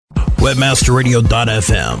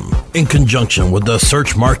Webmasterradio.fm, in conjunction with the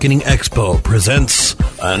Search Marketing Expo, presents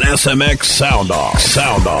an SMX Sound Off.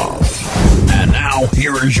 And now,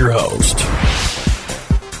 here is your host.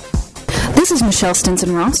 This is Michelle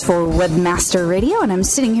Stinson-Ross for Webmaster Radio, and I'm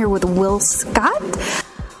sitting here with Will Scott.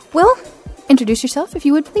 Will, introduce yourself, if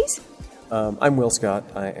you would, please. I'm Will Scott.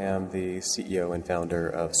 I am the CEO and founder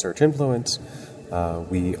of Search Influence.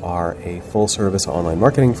 We are a full-service online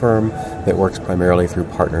marketing firm that works primarily through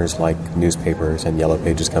partners like newspapers and Yellow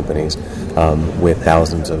Pages companies with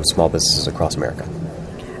thousands of small businesses across America.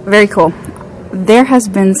 Very cool. There has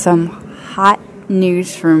been some hot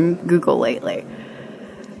news from Google lately,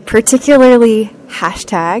 particularly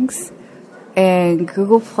hashtags and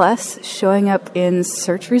Google Plus showing up in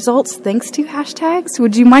search results thanks to hashtags.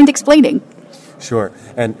 Would you mind explaining? Sure,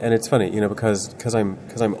 and it's funny, because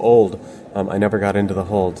I'm old. I never got into the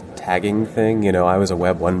whole tagging thing. I was a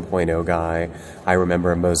Web 1.0 guy. I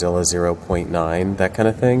remember Mozilla 0.9, that kind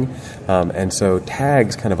of thing. And so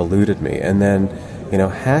tags kind of eluded me. And then,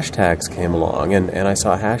 hashtags came along, and I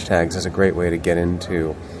saw hashtags as a great way to get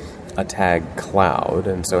into a tag cloud.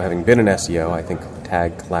 And so having been an SEO, I think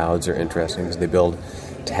tag clouds are interesting because they build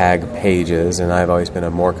tag pages, and I've always been a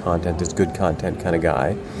more content is good content kind of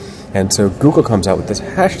guy. And so Google comes out with this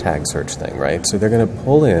hashtag search thing, right? So they're going to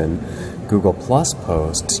pull in Google Plus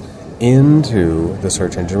posts into the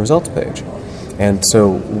search engine results page. And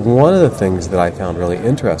so one of the things that I found really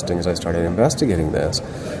interesting as I started investigating this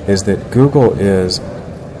is that Google is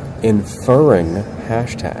inferring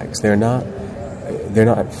hashtags. They're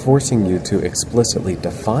not forcing you to explicitly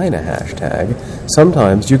define a hashtag.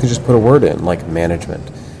 Sometimes you can just put a word in, like management,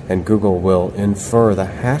 and Google will infer the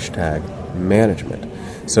hashtag management.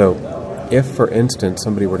 So if, for instance,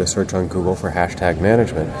 somebody were to search on Google for hashtag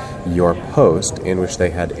management, your post in which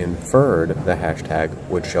they had inferred the hashtag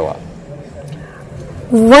would show up.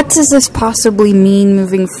 What does this possibly mean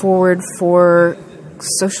moving forward for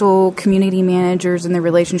social community managers and their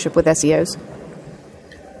relationship with SEOs?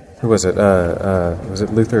 Who was it? Was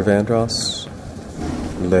it Luther Vandross?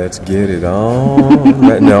 Let's get it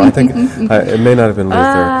on. No, I think it may not have been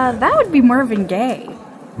Luther. That would be Marvin Gaye.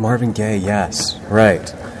 Marvin Gaye, yes, right.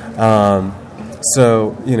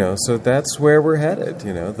 So that's where we're headed.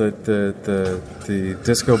 The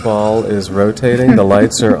disco ball is rotating, the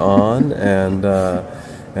lights are on, and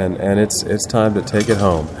it's time to take it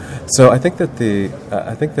home. So I think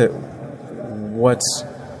that what's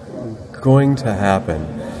going to happen,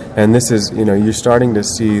 and this is you're starting to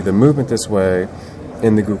see the movement this way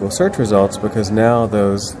in the Google search results because now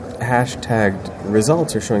those hashtagged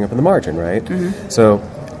results are showing up in the margin, right? Mm-hmm. So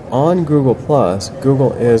on Google Plus,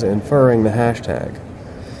 Google is inferring the hashtag.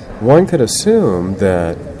 One could assume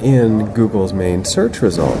that in Google's main search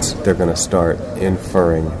results, they're going to start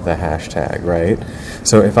inferring the hashtag, right?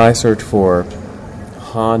 So if I search for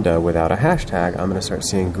Honda without a hashtag, I'm going to start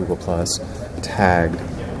seeing Google Plus tagged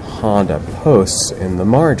Honda posts in the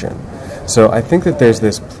margin. So I think that there's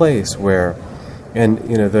this place where, and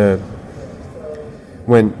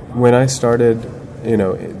when I started,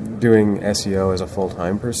 doing SEO as a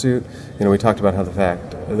full-time pursuit, we talked about how the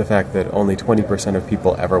fact that only 20% of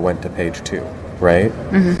people ever went to page 2, right?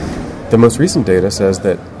 Mm-hmm. The most recent data says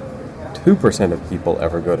that 2% of people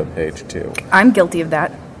ever go to page 2. I'm guilty of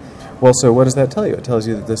that. Well, so what does that tell you? It tells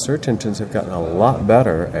you that the search engines have gotten a lot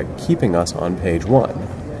better at keeping us on page 1.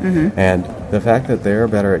 Mm-hmm. And the fact that they're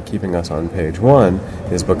better at keeping us on page 1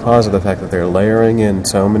 is because of the fact that they're layering in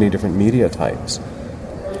so many different media types.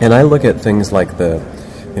 And I look at things like the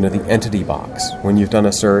entity box. When you've done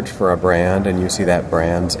a search for a brand and you see that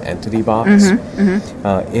brand's entity box, mm-hmm,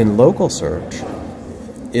 mm-hmm. In local search,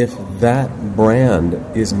 if that brand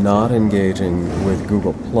is not engaging with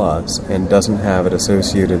Google Plus and doesn't have it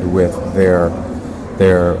associated with their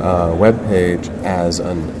web page as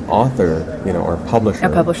an author, or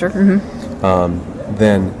publisher, mm-hmm.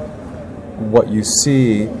 Then what you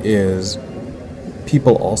see is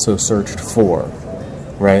people also searched for,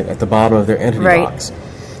 right, at the bottom of their entity box.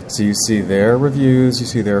 So you see their reviews, you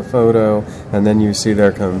see their photo, and then you see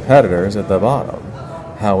their competitors at the bottom.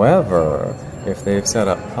 However, if they've set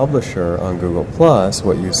up publisher on Google Plus,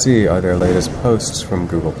 what you see are their latest posts from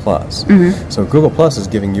Google Plus. Mm-hmm. So Google Plus is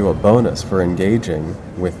giving you a bonus for engaging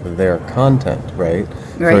with their content, right?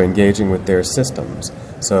 For engaging with their systems.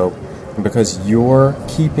 So because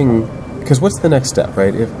what's the next step,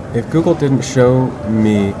 right? If Google didn't show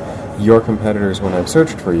me your competitors when I've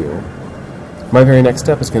searched for you, my very next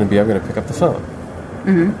step is going to be I'm going to pick up the phone,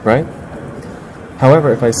 mm-hmm. right?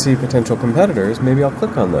 However, if I see potential competitors, maybe I'll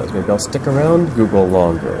click on those. Maybe I'll stick around Google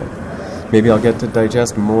longer. Maybe I'll get to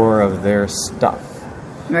digest more of their stuff.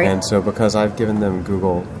 Right. And so because I've given them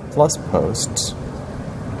Google Plus posts,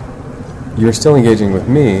 you're still engaging with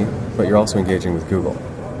me, but you're also engaging with Google.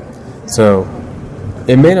 So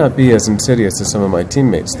it may not be as insidious as some of my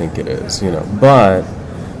teammates think it is, but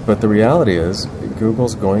the reality is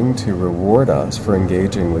Google's going to reward us for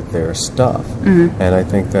engaging with their stuff. And I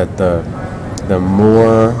think that the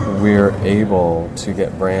more we're able to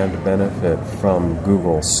get brand benefit from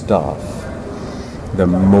Google stuff, the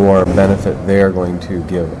more benefit they're going to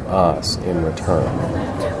give us in return.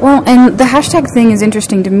 Well, and the hashtag thing is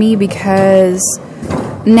interesting to me because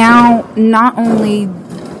now not only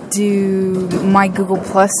do my Google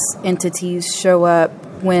Plus entities show up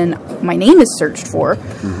when my name is searched for,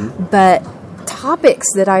 but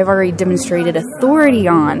topics that I've already demonstrated authority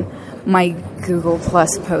on, my Google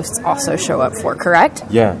Plus posts also show up for, correct?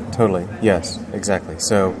 Yeah, totally. Yes, exactly.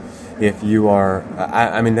 So if you are,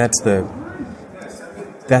 I mean, that's the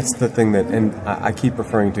thing that, and I keep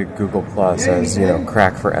referring to Google Plus as,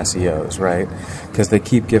 crack for SEOs, right? Because they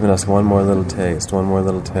keep giving us one more little taste.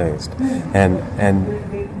 And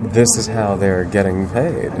this is how they're getting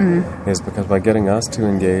paid, is because by getting us to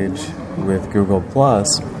engage with Google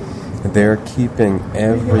Plus, they're keeping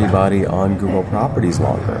everybody on Google properties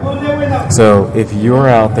longer. So if you're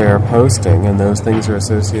out there posting and those things are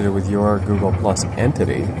associated with your Google Plus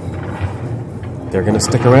entity, they're going to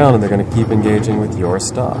stick around and they're going to keep engaging with your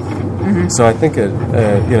stuff. So I think,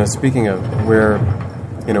 speaking of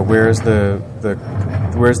where's the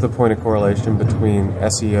point of correlation between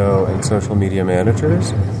SEO and social media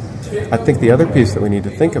managers? I think the other piece that we need to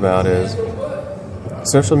think about is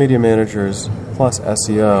social media managers plus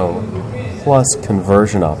SEO plus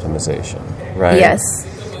conversion optimization, right? Yes.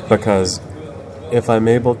 Because if I'm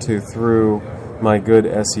able to, through my good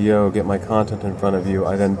SEO, get my content in front of you,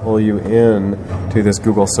 I then pull you in to this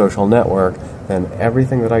Google social network, then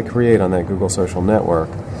everything that I create on that Google social network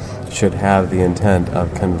should have the intent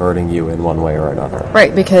of converting you in one way or another.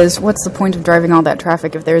 Right, because what's the point of driving all that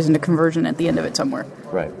traffic if there isn't a conversion at the end of it somewhere?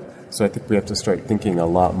 Right. So I think we have to start thinking a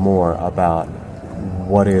lot more about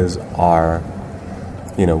what is our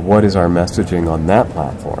messaging on that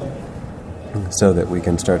platform, so that we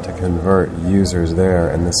can start to convert users there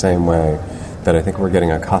in the same way that I think we're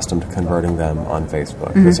getting accustomed to converting them on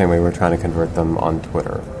Facebook, the same way we're trying to convert them on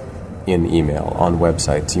Twitter, in email, on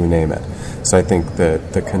websites, you name it. So I think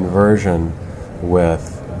that the conversion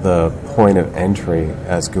with the point of entry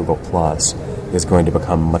as Google Plus is going to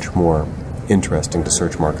become much more interesting to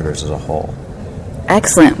search marketers as a whole.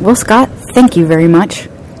 Excellent. Well, Scott, thank you very much.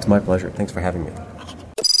 It's my pleasure. Thanks for having me.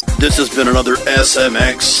 This has been another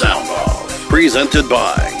SMX Sound Off, presented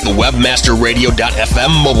by the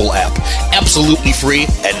WebmasterRadio.fm mobile app. Absolutely free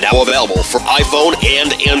and now available for iPhone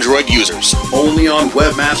and Android users. Only on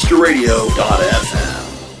WebmasterRadio.fm.